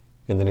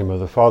In the name of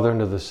the Father,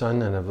 and of the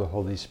Son, and of the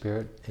Holy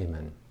Spirit.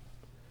 Amen.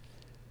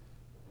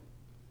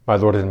 My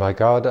Lord and my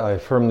God, I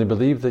firmly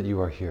believe that you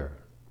are here,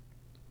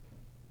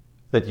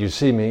 that you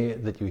see me,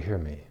 that you hear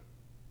me.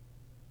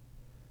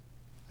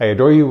 I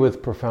adore you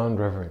with profound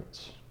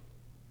reverence.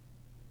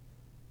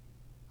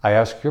 I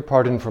ask your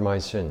pardon for my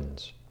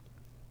sins,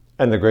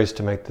 and the grace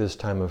to make this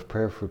time of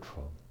prayer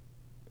fruitful.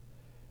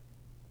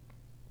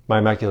 My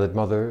Immaculate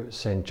Mother,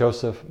 Saint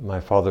Joseph, my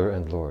Father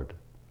and Lord,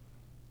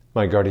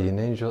 my guardian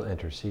angel,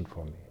 intercede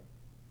for me.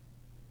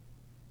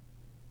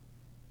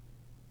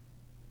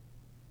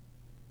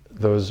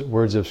 Those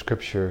words of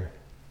Scripture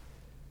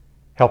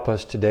help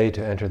us today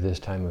to enter this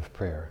time of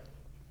prayer.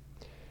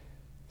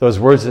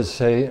 Those words that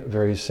say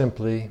very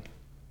simply,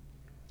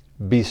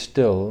 "Be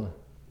still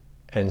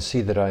and see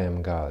that I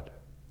am God."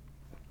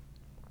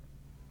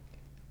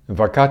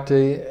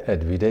 Vacate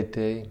et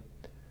videte,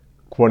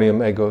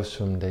 quoniam ego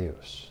sum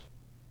Deus.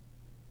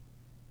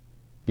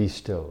 Be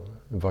still,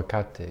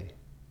 vacate.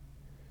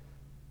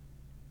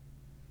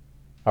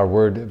 Our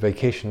word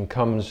vacation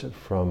comes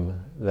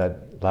from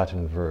that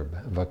Latin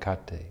verb,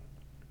 vacate.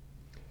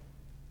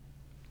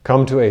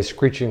 Come to a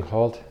screeching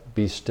halt,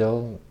 be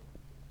still,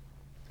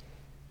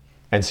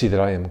 and see that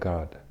I am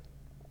God.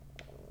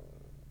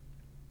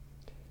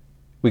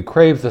 We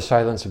crave the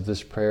silence of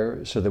this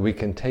prayer so that we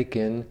can take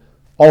in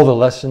all the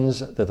lessons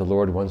that the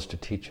Lord wants to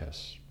teach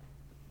us.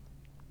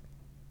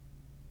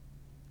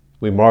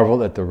 We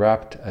marvel at the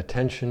rapt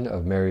attention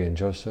of Mary and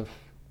Joseph,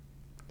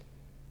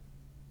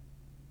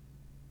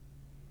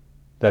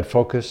 that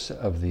focus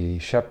of the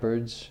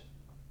shepherds,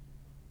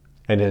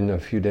 and in a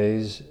few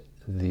days,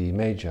 the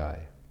Magi.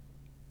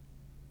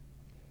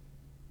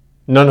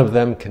 None of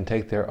them can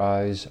take their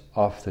eyes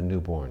off the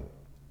newborn.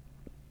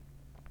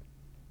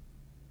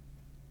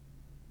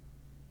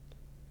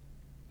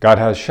 God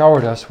has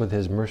showered us with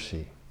His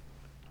mercy.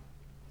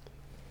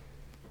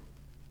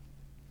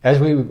 As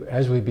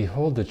we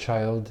behold the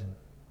child,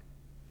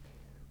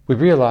 we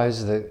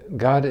realize that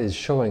God is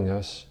showing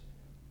us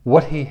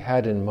what He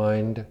had in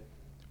mind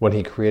when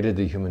He created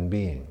the human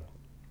being.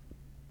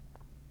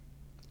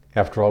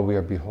 After all, we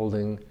are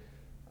beholding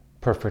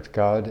perfect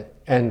God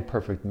and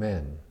perfect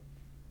man.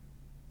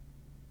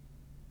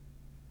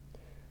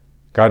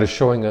 God is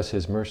showing us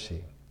His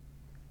mercy.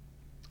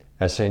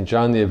 As St.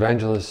 John the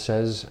Evangelist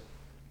says,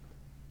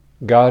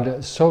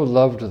 God so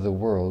loved the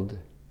world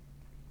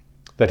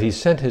that He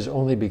sent His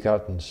only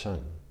begotten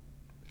Son.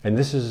 And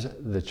this is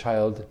the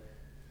child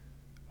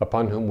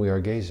upon whom we are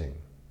gazing.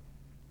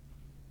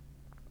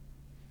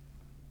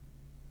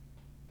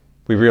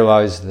 We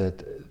realize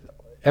that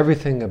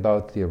everything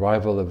about the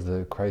arrival of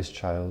the Christ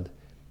child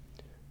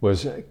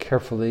was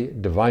carefully,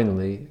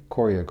 divinely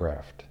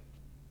choreographed.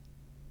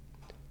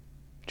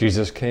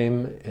 Jesus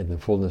came in the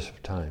fullness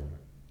of time.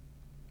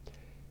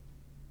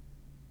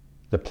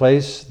 The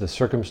place, the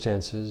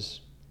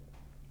circumstances,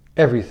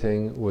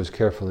 everything was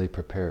carefully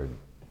prepared.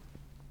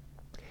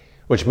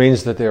 Which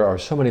means that there are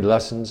so many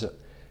lessons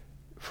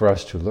for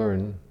us to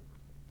learn.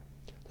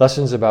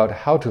 Lessons about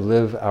how to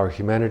live our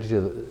humanity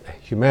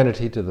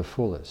to the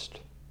fullest.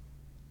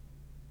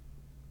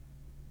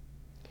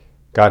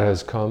 God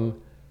has come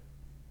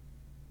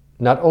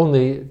not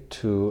only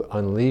to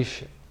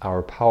unleash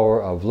our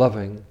power of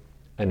loving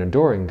and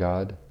adoring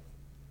God,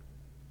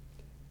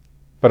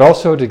 but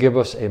also to give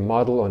us a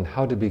model on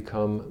how to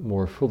become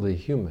more fully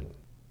human.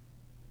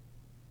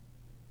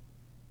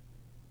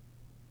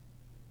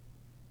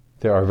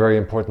 There are very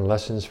important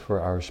lessons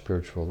for our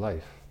spiritual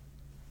life.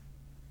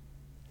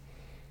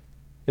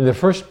 In the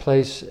first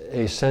place,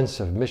 a sense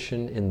of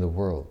mission in the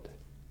world.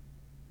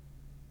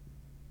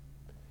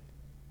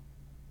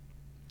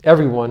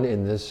 Everyone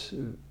in this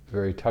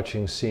very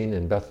touching scene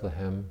in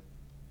Bethlehem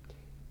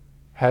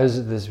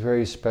has this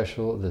very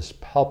special, this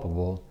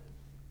palpable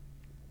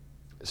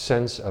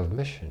sense of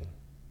mission,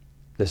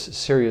 this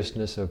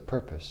seriousness of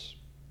purpose.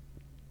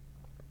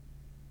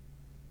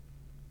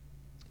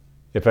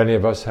 If any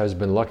of us has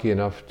been lucky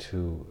enough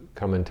to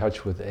come in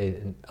touch with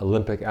an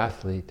Olympic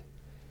athlete,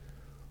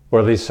 or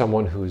at least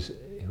someone who's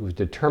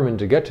determined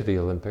to get to the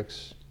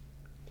Olympics,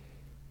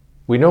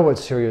 we know what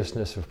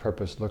seriousness of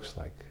purpose looks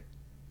like.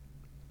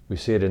 We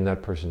see it in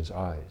that person's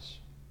eyes.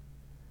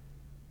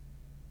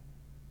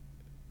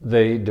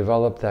 They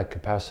develop that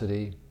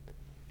capacity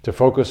to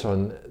focus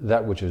on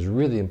that which is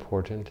really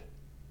important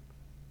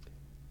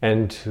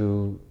and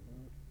to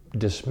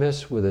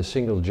dismiss with a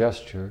single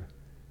gesture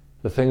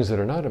the things that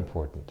are not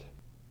important.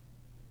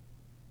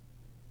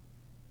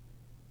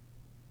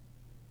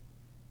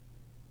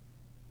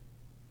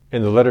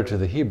 In the letter to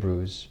the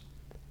Hebrews,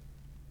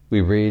 we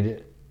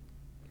read,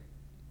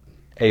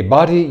 "A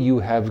body you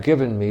have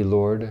given me,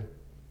 Lord.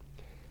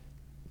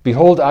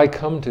 Behold, I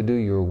come to do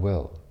your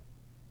will."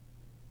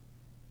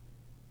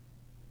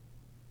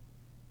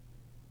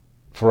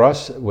 For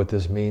us, what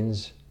this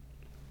means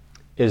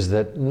is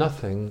that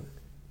nothing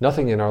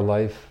in our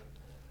life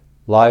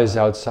lies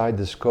outside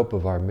the scope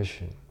of our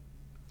mission.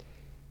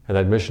 And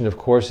that mission, of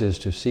course, is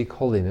to seek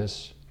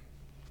holiness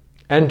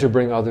and to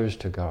bring others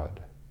to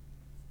God.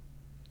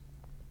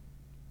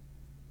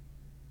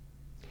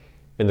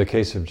 In the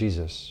case of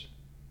Jesus,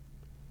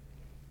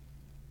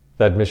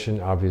 that mission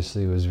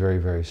obviously was very,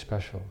 very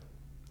special.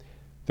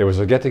 There was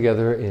a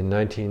get-together in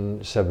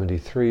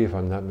 1973, if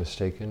I'm not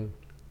mistaken.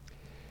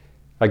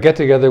 A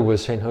get-together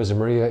with St.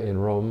 Josemaria in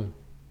Rome,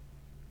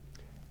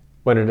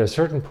 when at a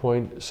certain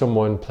point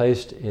someone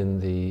placed in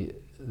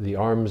the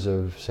arms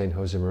of St.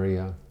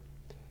 Josemaria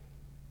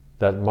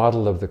that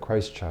model of the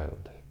Christ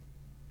child.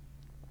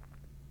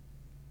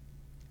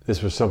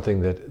 This was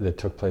something that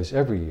took place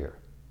every year.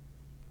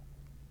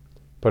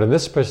 But in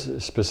this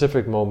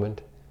specific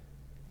moment,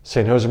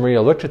 St.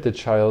 Josemaria looked at the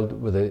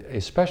child with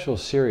a special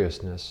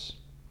seriousness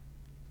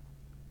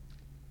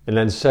and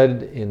then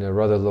said in a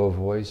rather low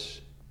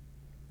voice,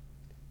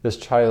 "This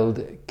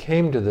child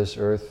came to this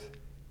earth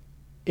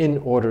in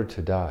order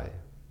to die."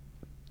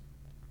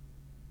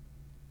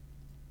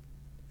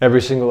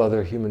 Every single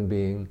other human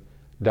being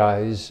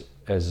dies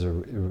as a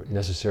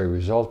necessary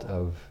result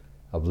of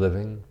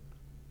living.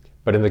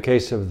 But in the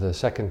case of the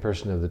second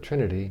person of the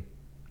Trinity,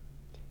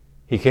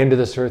 he came to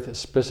this earth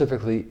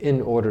specifically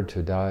in order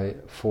to die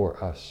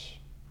for us.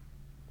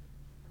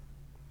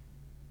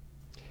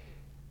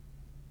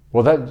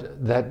 Well,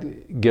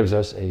 that gives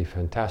us a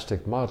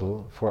fantastic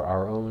model for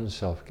our own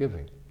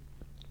self-giving,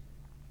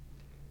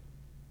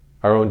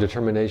 our own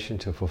determination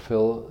to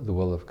fulfill the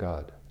will of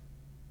God.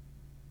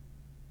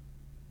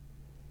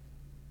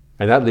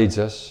 And that leads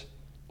us,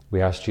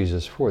 we ask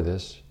Jesus for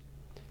this,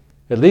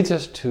 it leads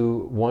us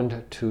to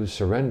want to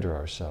surrender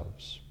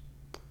ourselves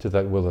to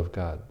that will of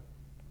God.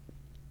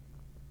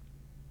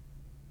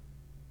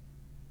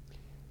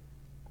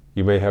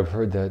 You may have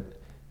heard that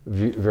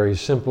very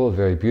simple,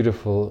 very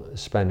beautiful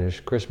Spanish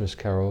Christmas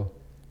carol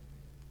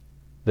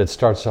that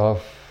starts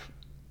off,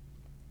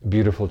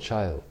 "Beautiful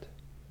child.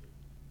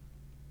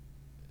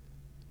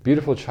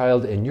 Beautiful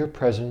child, in your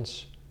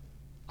presence,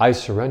 I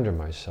surrender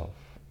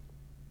myself.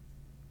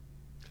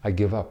 I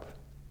give up.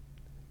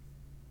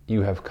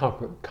 You have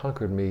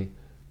conquered me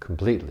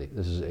completely."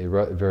 This is a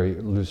very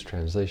loose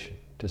translation,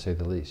 to say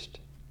the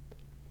least.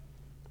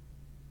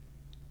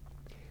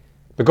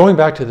 But going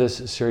back to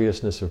this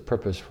seriousness of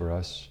purpose for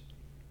us,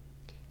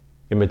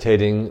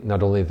 imitating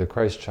not only the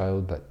Christ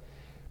child,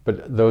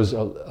 but those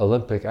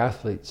Olympic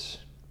athletes.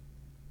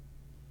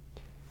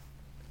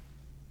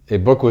 A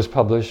book was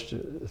published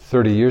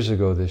 30 years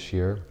ago this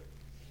year,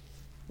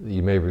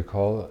 you may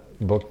recall,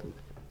 a book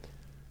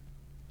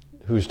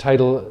whose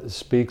title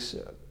speaks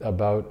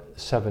about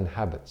 7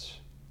 habits,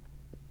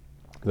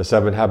 the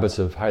 7 habits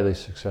of highly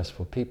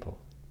successful people.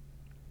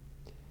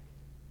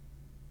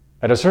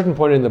 At a certain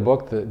point in the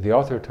book, the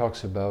author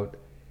talks about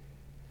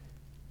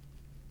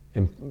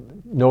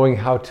knowing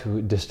how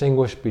to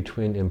distinguish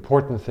between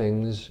important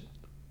things,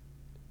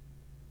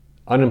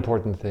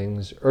 unimportant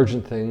things,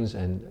 urgent things,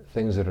 and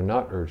things that are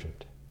not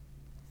urgent.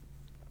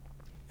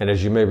 And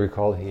as you may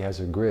recall, he has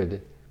a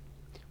grid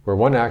where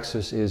one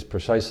axis is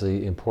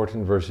precisely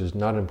important versus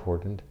not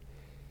important,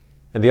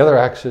 and the other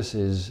axis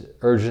is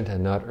urgent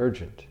and not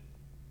urgent.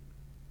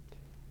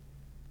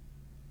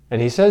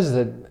 And he says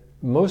that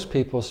most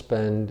people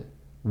spend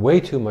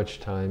way too much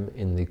time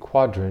in the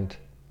quadrant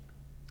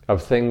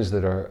of things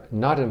that are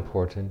not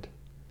important,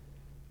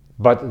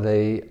 but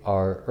they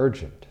are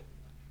urgent.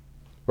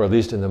 Or at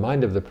least in the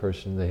mind of the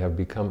person, they have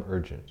become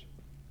urgent.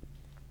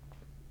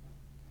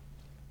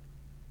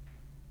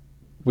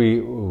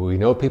 We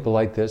know people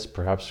like this.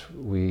 Perhaps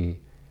we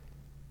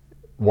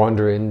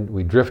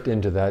drift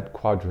into that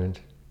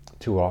quadrant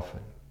too often,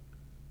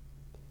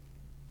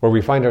 where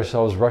we find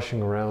ourselves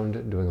rushing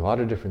around doing a lot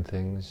of different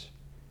things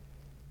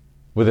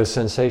with a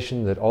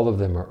sensation that all of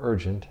them are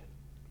urgent,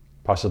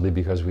 possibly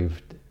because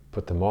we've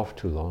put them off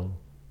too long.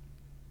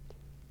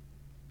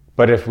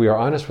 But if we are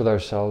honest with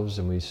ourselves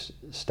and we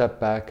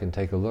step back and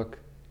take a look,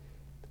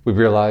 we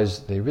realize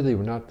they really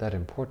were not that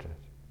important.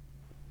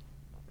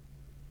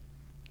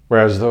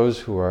 Whereas those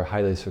who are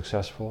highly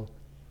successful,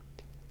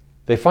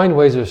 they find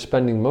ways of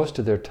spending most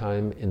of their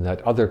time in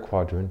that other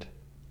quadrant,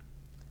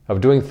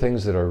 of doing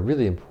things that are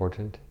really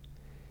important,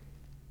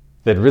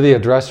 that really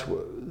address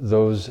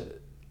those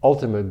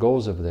ultimate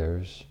goals of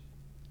theirs.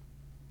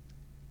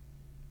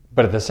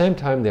 But at the same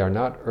time, they are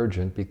not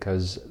urgent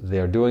because they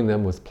are doing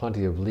them with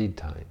plenty of lead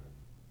time.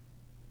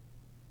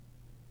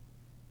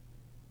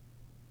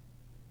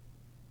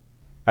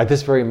 At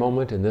this very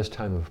moment, in this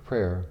time of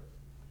prayer,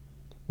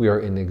 we are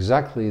in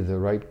exactly the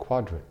right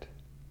quadrant,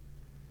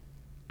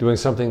 doing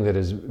something that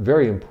is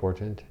very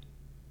important,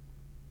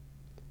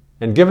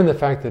 and given the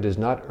fact that it is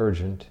not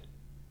urgent,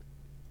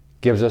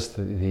 gives us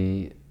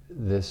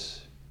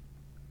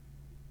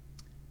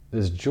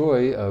this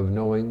joy of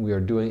knowing we are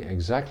doing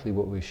exactly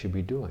what we should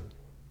be doing.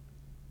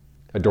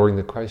 Adoring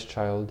the Christ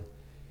child,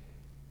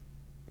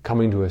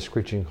 coming to a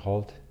screeching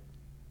halt,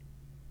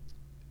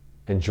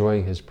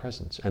 enjoying his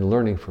presence and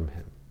learning from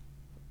him.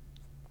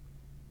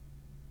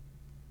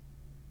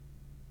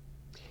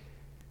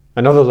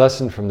 Another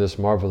lesson from this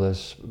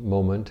marvelous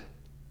moment,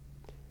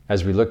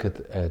 as we look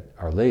at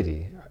Our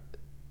Lady,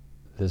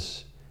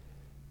 this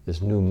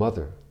new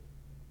mother,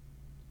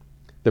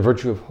 the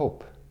virtue of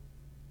hope.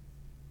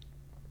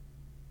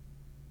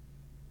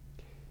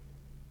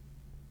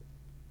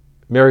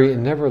 Mary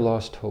never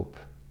lost hope.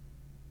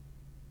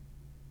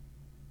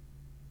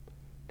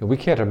 Now, we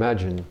can't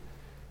imagine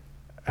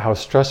how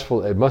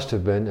stressful it must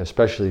have been,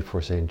 especially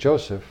for St.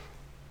 Joseph,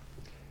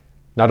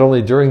 not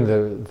only during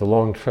the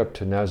long trip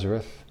to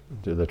Nazareth,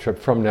 the trip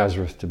from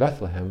Nazareth to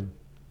Bethlehem,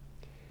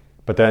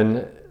 but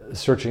then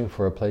searching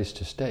for a place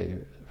to stay,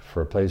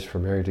 for a place for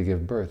Mary to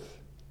give birth.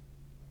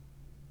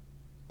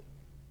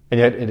 And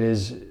yet it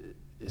is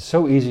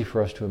so easy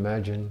for us to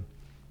imagine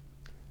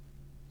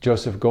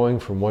Joseph going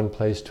from one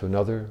place to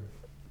another,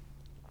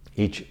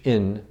 each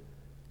inn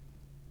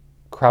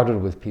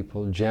crowded with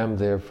people, jammed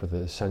there for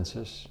the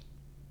census.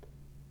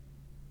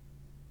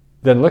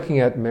 Then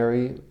looking at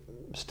Mary,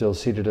 still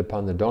seated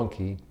upon the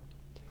donkey,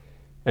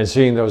 and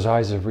seeing those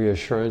eyes of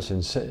reassurance,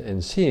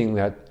 and seeing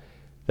that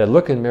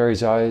look in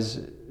Mary's eyes,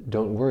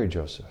 don't worry,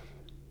 Joseph.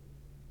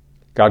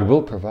 God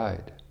will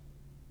provide.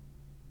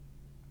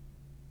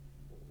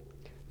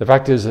 The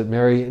fact is that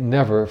Mary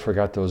never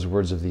forgot those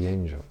words of the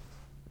angel.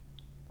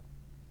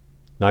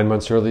 9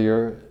 months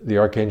earlier, the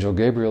Archangel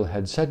Gabriel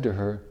had said to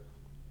her,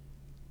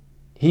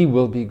 "He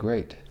will be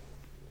great.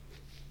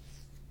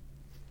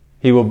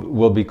 He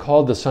will be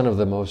called the Son of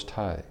the Most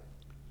High,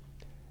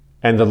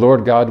 and the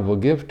Lord God will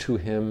give to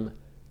him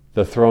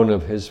the throne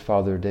of his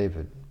father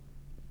David.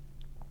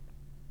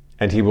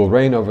 And he will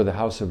reign over the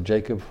house of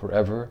Jacob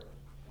forever,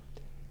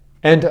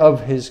 and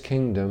of his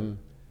kingdom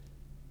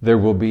there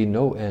will be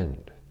no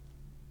end."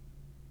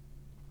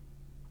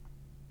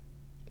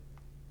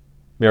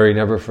 Mary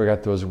never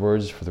forgot those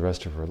words for the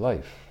rest of her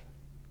life.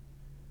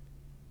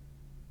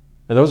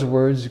 And those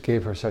words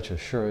gave her such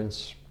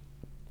assurance,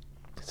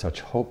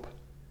 such hope,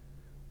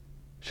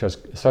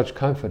 such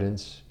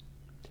confidence,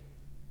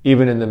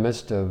 even in the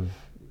midst of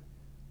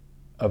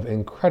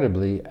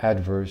incredibly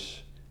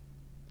adverse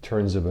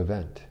turns of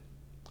event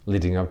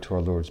leading up to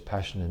our Lord's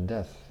passion and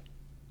death.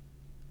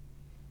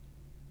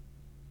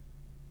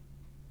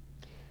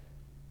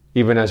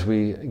 Even as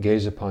we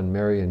gaze upon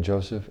Mary and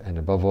Joseph, and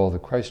above all the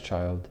Christ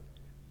child,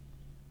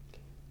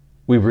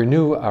 we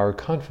renew our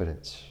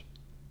confidence.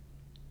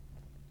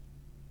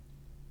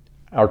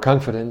 Our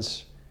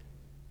confidence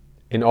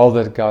in all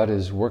that God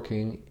is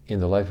working in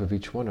the life of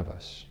each one of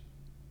us.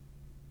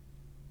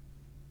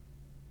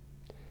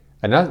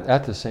 And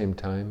at the same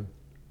time,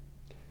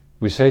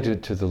 we say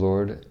to the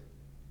Lord,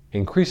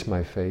 increase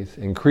my faith,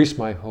 increase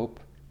my hope,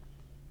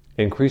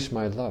 increase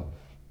my love.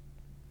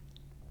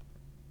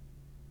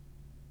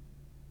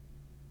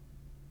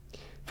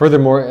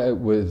 Furthermore,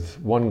 with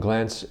one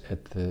glance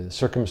at the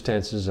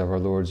circumstances of our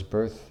Lord's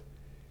birth,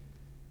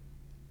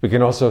 we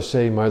can also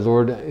say, my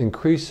Lord,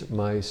 increase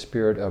my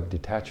spirit of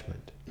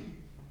detachment.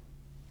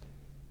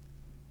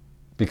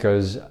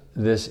 Because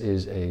this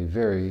is a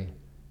very,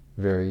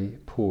 very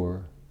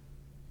poor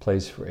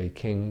place for a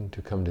king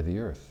to come to the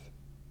earth.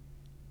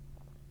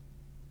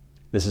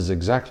 This is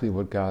exactly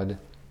what God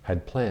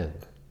had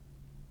planned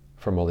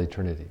from all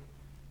eternity.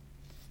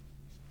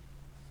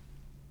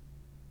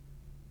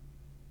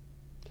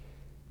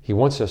 He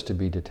wants us to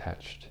be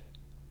detached.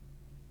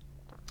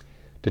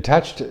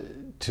 Detached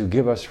to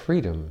give us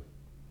freedom.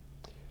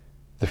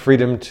 The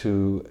freedom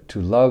to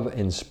love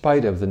in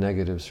spite of the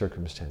negative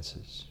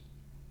circumstances.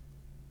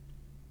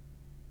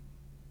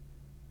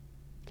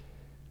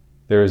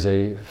 There is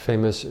a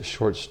famous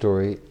short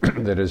story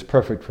that is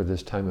perfect for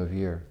this time of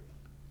year.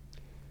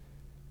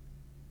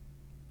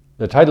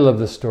 The title of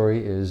the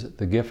story is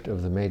The Gift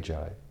of the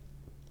Magi,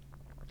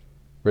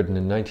 written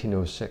in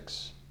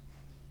 1906.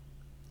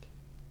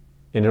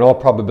 And in all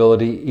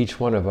probability, each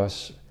one of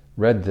us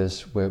read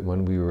this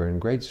when we were in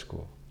grade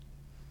school.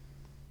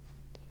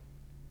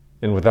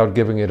 And without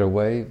giving it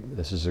away,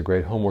 this is a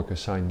great homework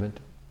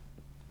assignment.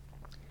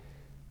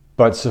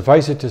 But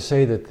suffice it to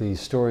say that the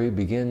story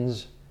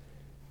begins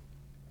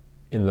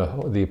in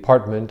the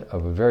apartment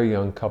of a very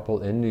young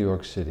couple in New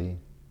York City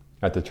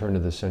at the turn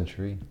of the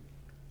century.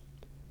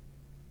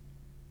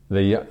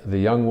 The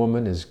young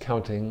woman is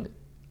counting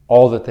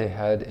all that they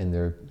had in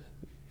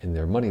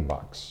their money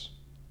box.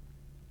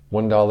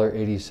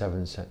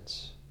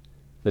 $1.87,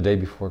 the day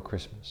before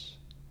Christmas.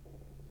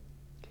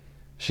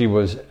 She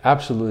was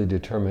absolutely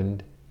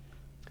determined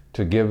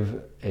to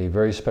give a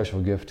very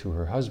special gift to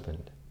her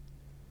husband.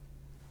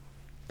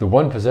 The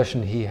one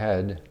possession he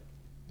had,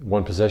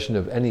 one possession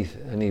of any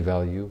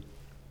value,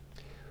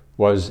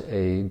 was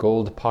a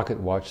gold pocket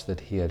watch that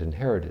he had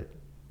inherited.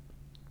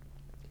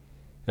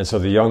 And so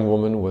the young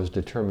woman was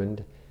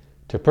determined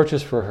to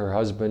purchase for her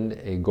husband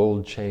a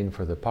gold chain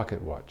for the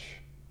pocket watch.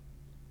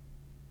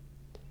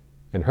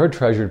 And her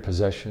treasured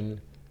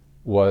possession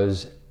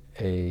was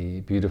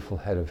a beautiful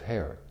head of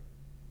hair.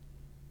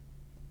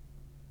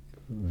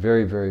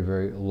 Very, very,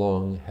 very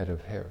long head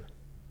of hair.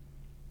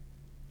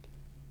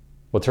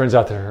 Well, it turns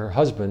out that her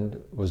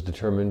husband was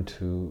determined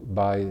to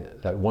buy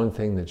that one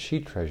thing that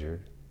she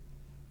treasured,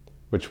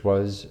 which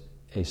was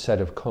a set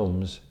of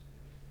combs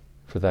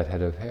for that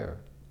head of hair.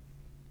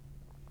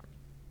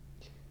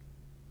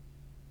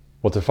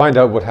 Well, to find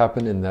out what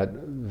happened in that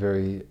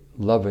very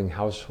loving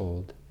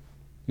household,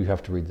 you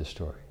have to read the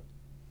story.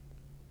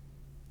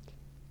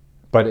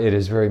 But it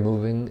is very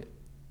moving,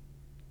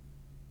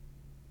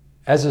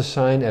 as a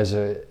sign, as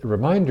a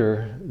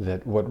reminder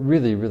that what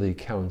really, really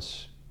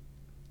counts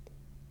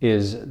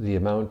is the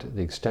amount,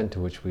 the extent to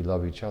which we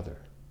love each other.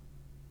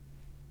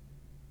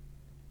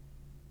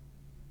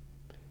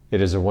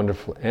 It is a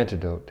wonderful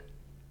antidote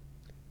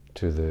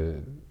to the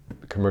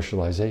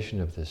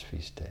commercialization of this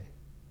feast day.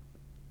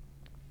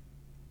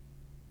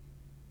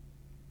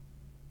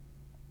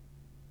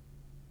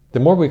 The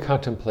more we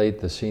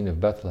contemplate the scene of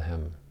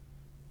Bethlehem,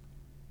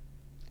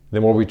 the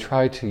more we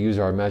try to use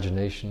our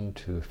imagination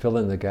to fill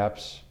in the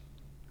gaps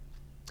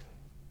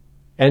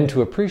and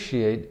to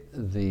appreciate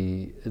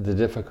the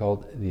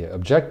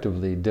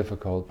objectively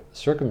difficult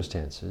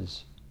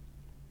circumstances,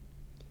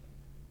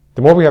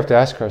 the more we have to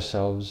ask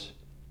ourselves,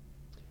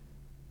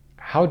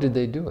 how did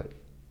they do it?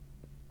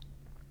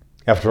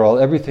 After all,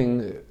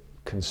 everything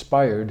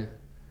conspired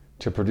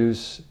to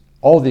produce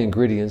all the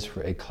ingredients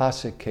for a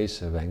classic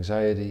case of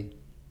anxiety,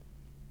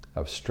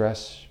 of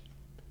stress,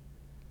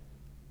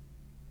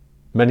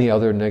 many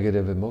other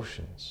negative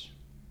emotions.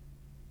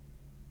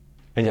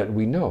 And yet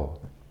we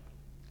know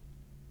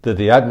that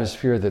the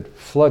atmosphere that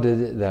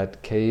flooded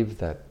that cave,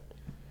 that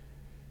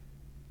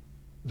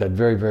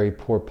very, very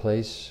poor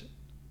place,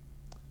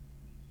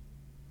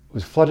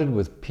 was flooded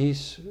with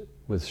peace,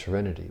 with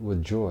serenity,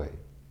 with joy.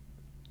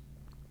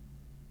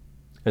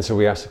 And so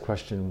we ask the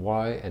question,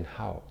 why and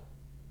how?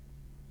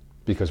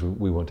 Because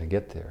we want to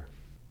get there.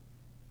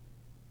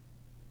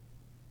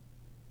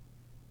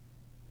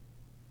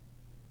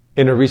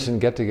 In a recent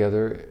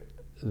get-together,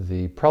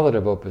 the prelate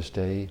of Opus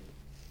Dei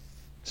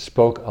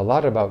spoke a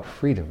lot about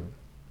freedom.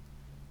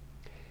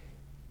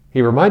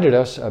 He reminded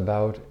us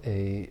about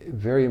a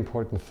very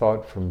important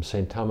thought from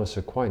St. Thomas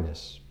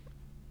Aquinas.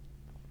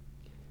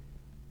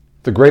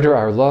 The greater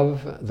our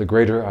love, the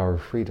greater our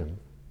freedom.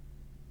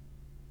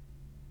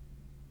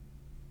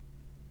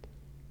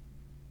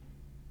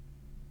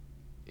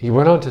 He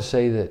went on to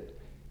say that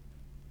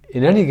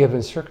in any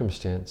given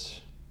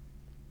circumstance,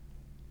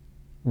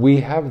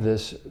 we have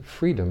this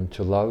freedom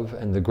to love,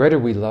 and the greater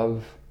we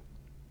love,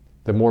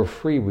 the more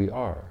free we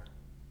are.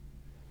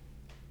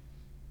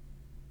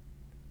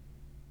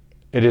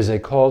 It is a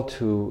call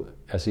to,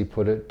 as he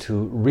put it,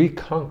 to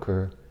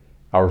reconquer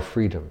our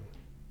freedom.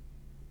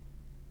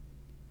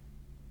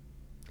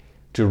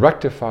 To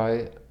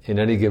rectify in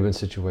any given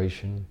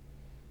situation,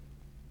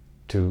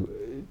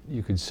 to,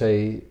 you could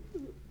say,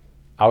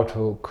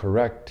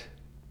 auto-correct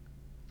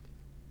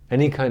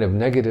any kind of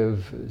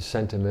negative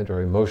sentiment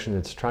or emotion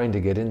that's trying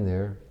to get in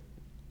there,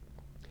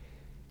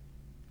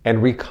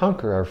 and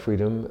reconquer our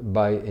freedom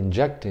by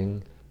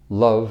injecting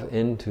love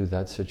into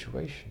that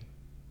situation.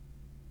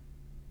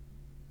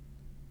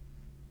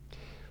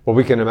 Well,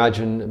 we can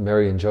imagine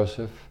Mary and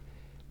Joseph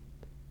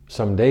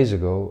some days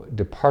ago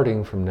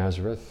departing from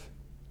Nazareth,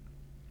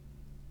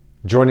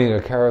 joining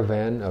a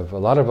caravan of a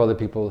lot of other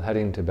people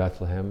heading to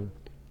Bethlehem,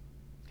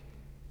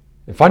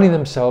 and finding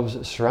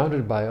themselves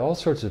surrounded by all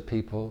sorts of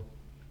people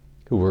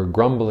who were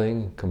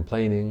grumbling,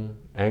 complaining,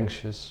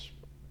 anxious,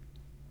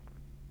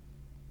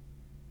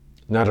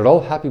 not at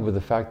all happy with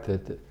the fact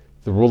that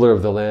the ruler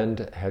of the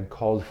land had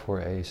called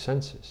for a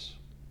census,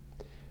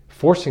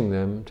 forcing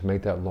them to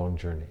make that long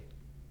journey.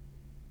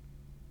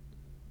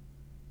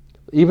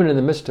 Even in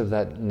the midst of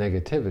that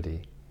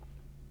negativity,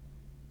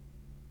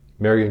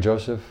 Mary and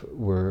Joseph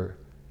were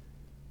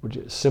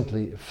just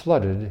simply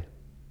flooded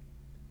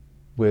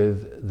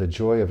with the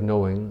joy of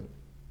knowing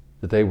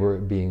that they were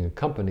being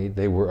accompanied,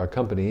 they were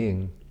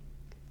accompanying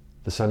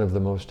the Son of the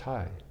Most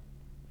High.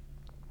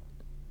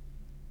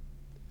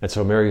 And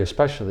so Mary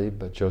especially,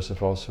 but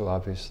Joseph also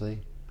obviously,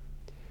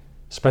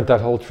 spent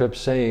that whole trip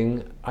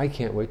saying, I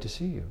can't wait to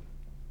see you.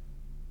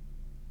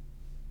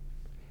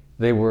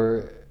 They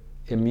were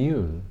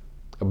immune,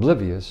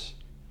 oblivious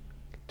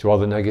to all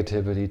the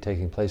negativity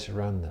taking place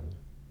around them.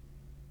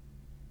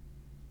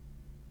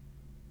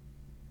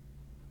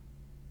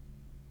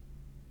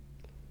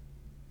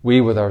 We,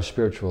 with our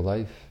spiritual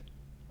life,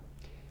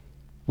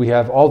 we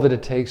have all that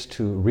it takes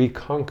to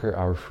reconquer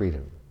our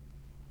freedom,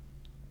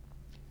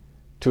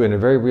 to, in a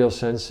very real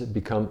sense,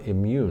 become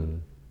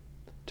immune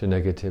to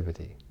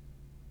negativity,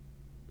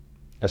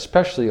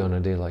 especially on a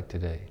day like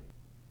today.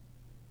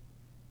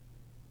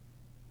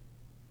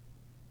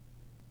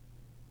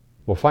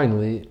 Well,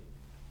 finally,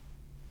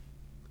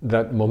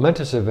 that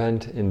momentous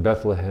event in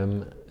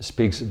Bethlehem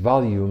speaks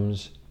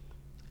volumes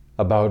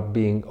about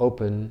being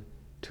open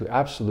to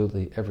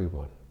absolutely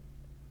everyone.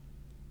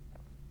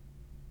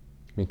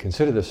 I mean,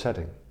 consider the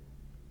setting.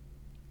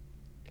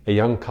 A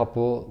young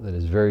couple that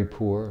is very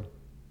poor,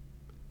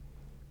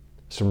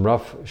 some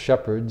rough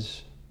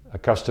shepherds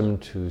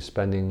accustomed to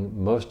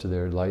spending most of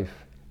their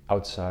life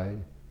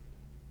outside,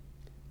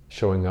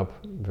 showing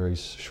up very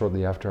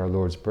shortly after our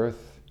Lord's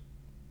birth.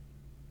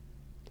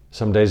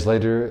 Some days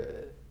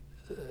later,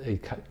 a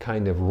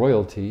kind of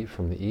royalty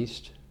from the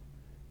East,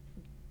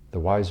 the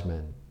wise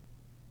men.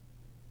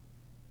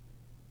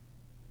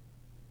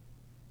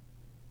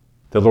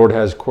 The Lord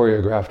has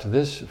choreographed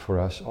this for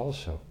us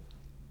also.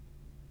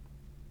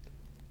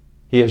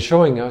 He is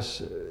showing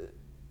us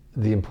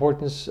the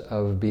importance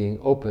of being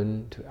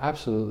open to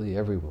absolutely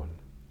everyone.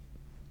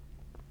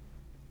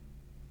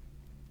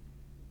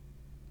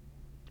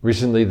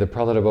 Recently, the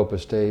prelate of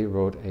Opus Dei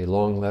wrote a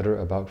long letter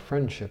about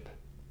friendship,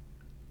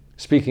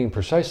 speaking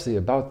precisely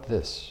about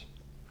this.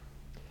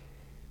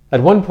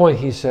 At one point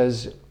he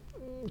says,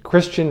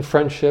 Christian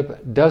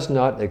friendship does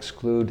not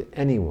exclude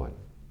anyone.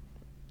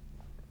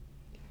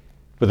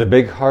 With a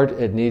big heart,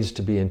 it needs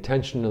to be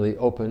intentionally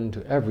open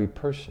to every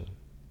person.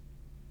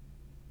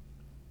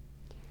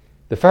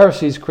 The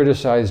Pharisees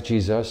criticized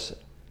Jesus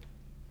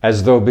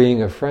as though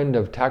being a friend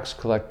of tax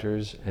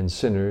collectors and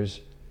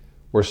sinners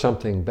were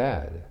something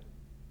bad.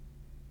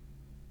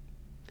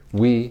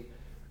 We,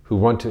 who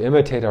want to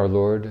imitate our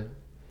Lord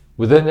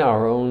within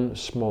our own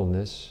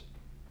smallness,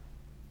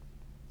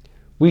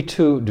 we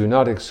too do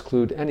not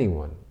exclude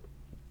anyone.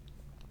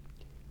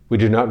 We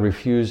do not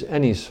refuse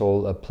any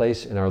soul a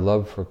place in our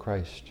love for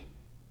Christ.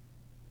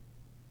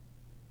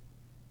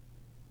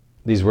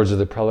 These words of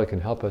the prelate can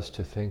help us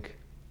to think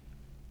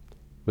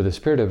with a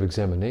spirit of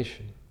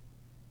examination.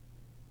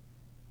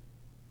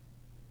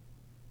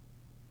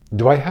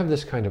 Do I have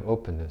this kind of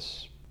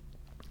openness?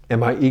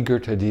 Am I eager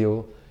to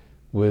deal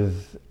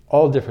with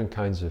all different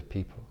kinds of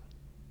people?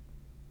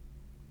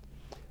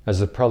 As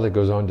the prelate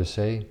goes on to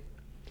say,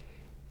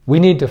 we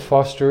need to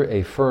foster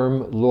a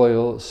firm,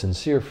 loyal,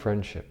 sincere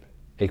friendship,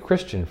 a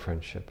Christian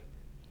friendship,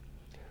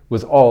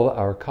 with all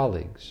our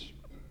colleagues.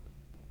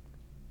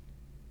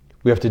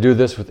 We have to do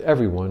this with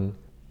everyone,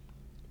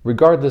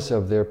 regardless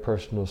of their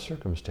personal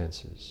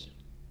circumstances.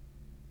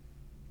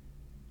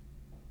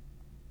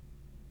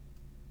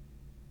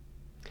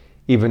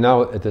 Even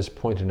now, at this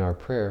point in our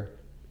prayer,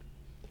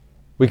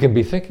 we can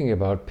be thinking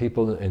about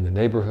people in the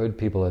neighborhood,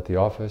 people at the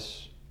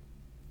office.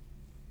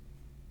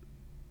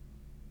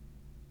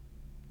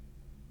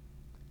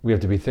 We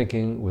have to be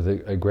thinking with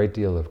a great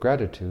deal of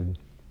gratitude,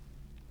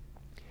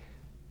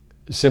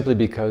 simply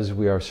because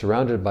we are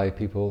surrounded by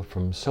people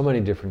from so many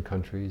different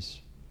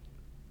countries,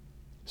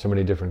 so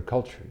many different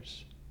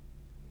cultures.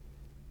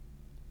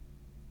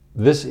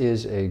 This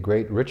is a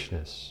great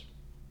richness,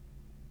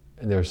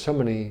 and there are so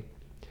many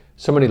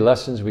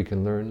lessons we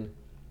can learn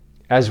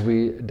as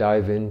we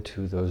dive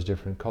into those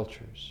different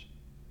cultures,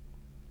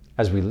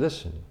 as we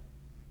listen.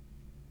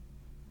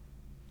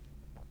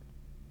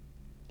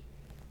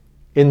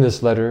 In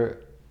this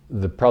letter,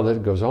 the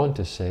prelate goes on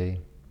to say,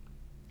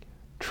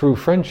 true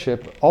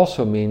friendship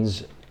also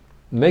means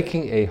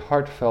making a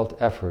heartfelt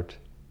effort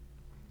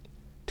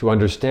to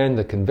understand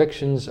the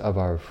convictions of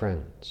our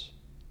friends,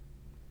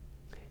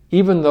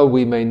 even though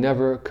we may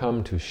never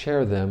come to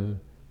share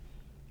them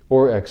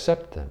or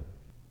accept them.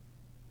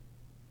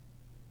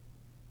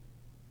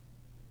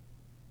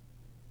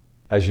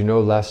 As you know,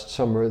 last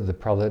summer the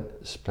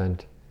prelate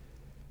spent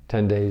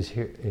 10 days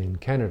here in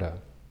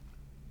Canada.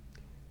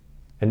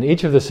 In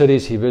each of the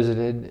cities he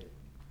visited,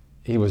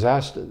 he was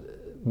asked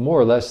more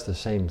or less the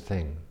same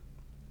thing.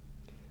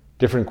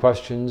 Different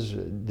questions,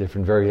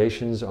 different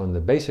variations on the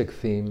basic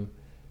theme.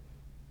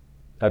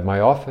 At my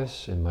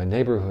office, in my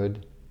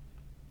neighborhood,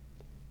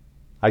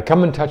 I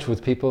come in touch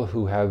with people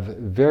who have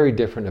very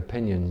different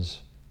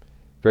opinions,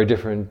 very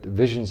different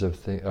visions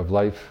of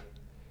life.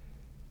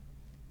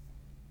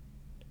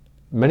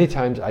 Many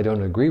times I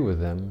don't agree with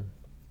them.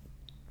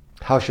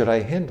 How should I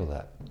handle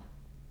that?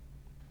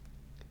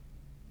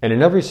 And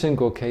in every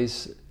single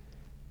case,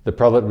 the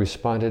prelate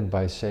responded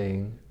by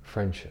saying,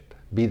 friendship,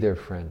 be their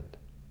friend.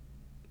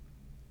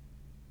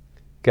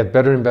 Get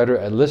better and better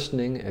at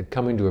listening, at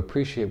coming to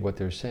appreciate what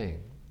they're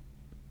saying.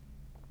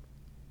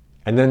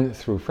 And then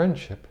through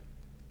friendship,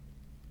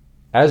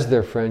 as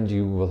their friend,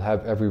 you will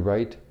have every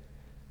right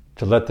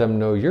to let them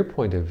know your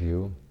point of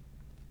view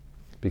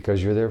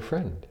because you're their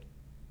friend.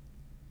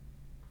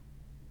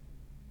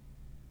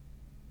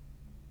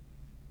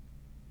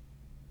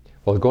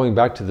 Well, going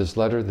back to this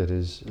letter that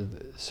is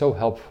so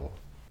helpful,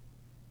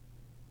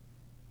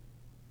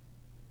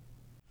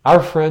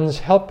 our friends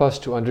help us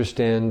to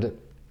understand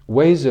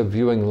ways of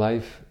viewing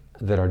life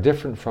that are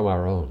different from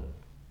our own,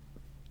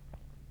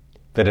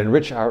 that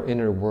enrich our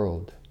inner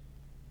world,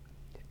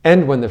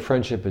 and when the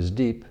friendship is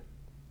deep,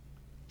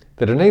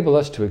 that enable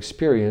us to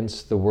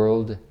experience the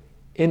world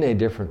in a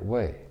different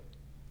way.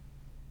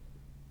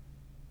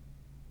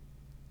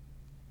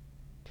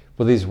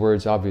 Well, these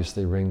words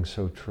obviously ring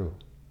so true.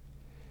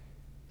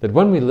 That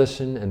when we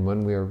listen and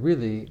when we are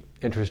really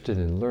interested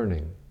in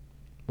learning,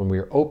 when we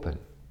are open,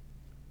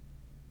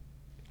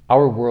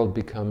 our world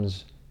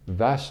becomes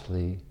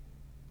vastly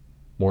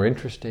more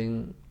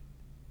interesting,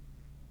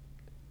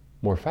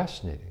 more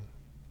fascinating.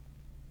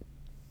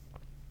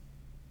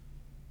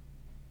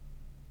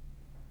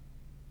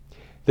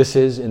 This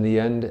is, in the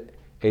end,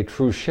 a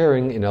true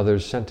sharing in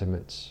others'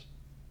 sentiments,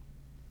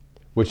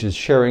 which is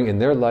sharing in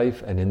their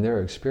life and in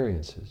their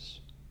experiences.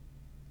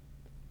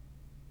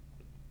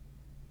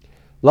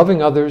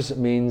 Loving others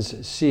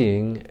means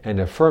seeing and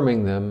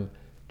affirming them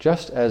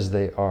just as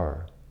they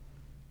are,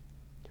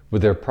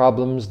 with their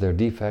problems, their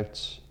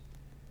defects,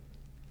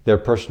 their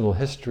personal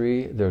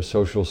history, their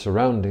social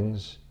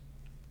surroundings,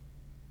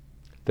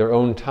 their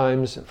own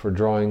times for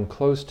drawing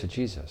close to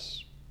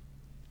Jesus.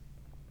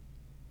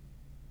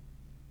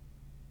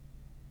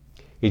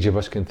 Each of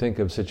us can think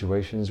of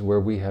situations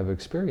where we have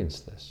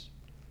experienced this,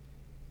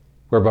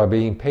 where by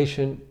being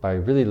patient, by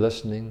really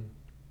listening,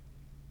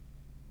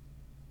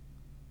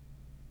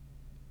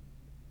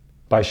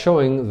 by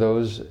showing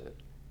those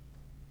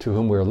to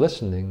whom we're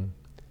listening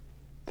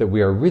that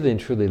we are really and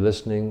truly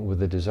listening with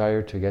the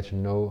desire to get to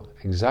know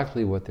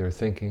exactly what they're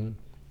thinking,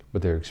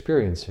 what they're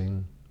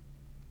experiencing,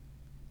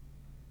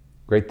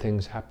 great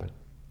things happen.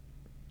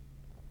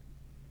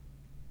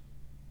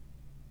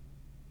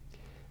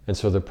 And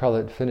so the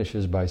prelate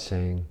finishes by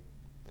saying,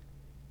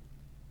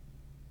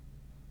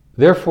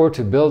 therefore,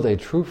 to build a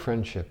true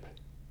friendship,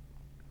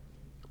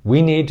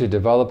 we need to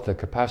develop the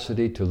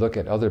capacity to look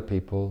at other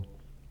people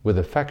with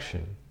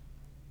affection,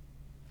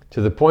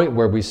 to the point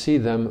where we see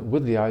them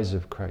with the eyes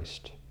of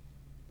Christ.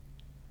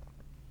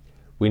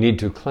 We need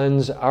to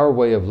cleanse our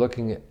way of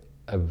looking,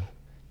 of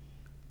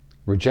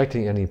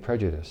rejecting any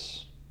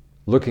prejudice,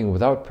 looking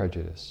without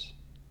prejudice,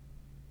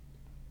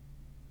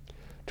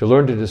 to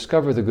learn to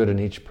discover the good in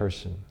each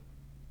person,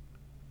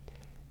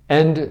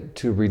 and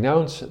to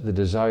renounce the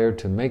desire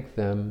to make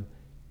them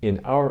in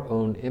our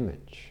own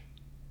image.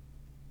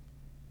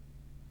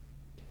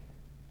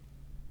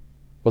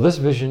 Well, this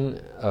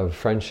vision of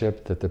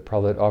friendship that the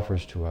prelate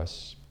offers to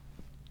us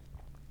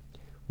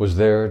was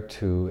there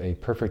to a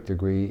perfect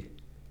degree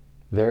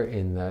there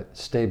in that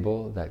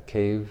stable, that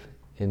cave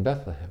in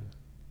Bethlehem.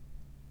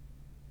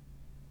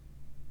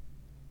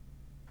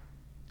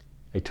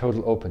 A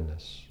total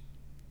openness,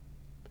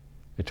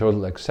 a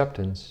total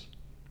acceptance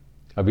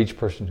of each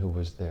person who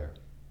was there.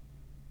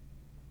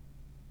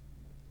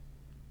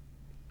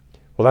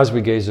 Well, as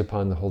we gaze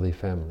upon the Holy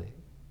Family,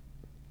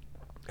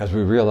 as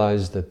we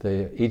realize that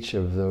each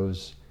of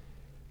those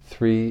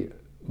three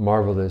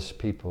marvelous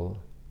people,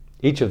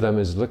 each of them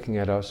is looking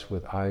at us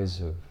with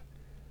eyes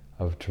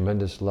of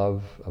tremendous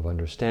love, of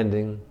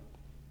understanding,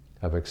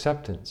 of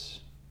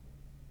acceptance,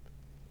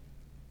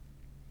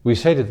 we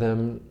say to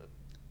them,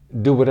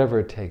 do whatever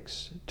it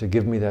takes to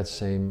give me that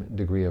same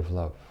degree of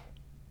love.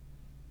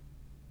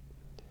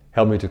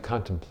 Help me to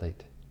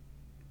contemplate.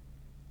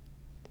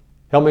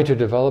 Help me to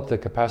develop the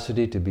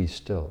capacity to be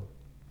still,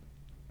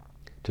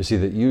 to see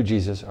that you,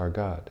 Jesus, are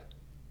God.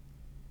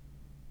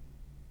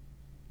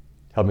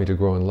 Help me to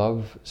grow in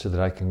love so that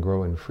I can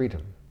grow in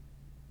freedom.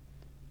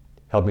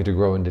 Help me to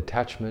grow in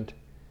detachment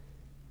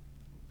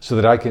so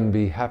that I can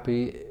be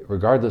happy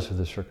regardless of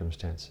the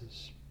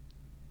circumstances.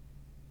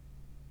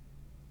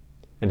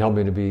 And help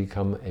me to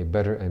become a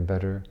better and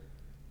better,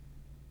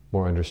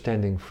 more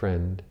understanding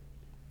friend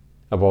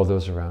of all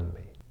those around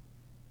me.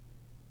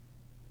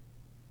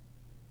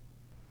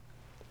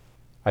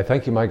 I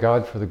thank you, my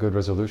God, for the good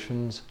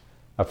resolutions,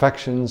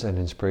 affections, and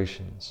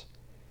inspirations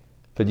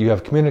that you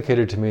have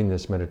communicated to me in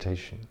this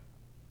meditation.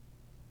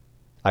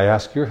 I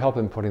ask your help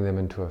in putting them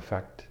into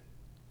effect.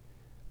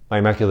 My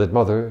Immaculate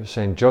Mother,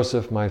 Saint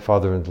Joseph, my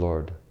Father and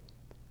Lord,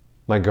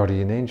 my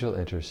guardian angel,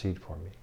 intercede for me.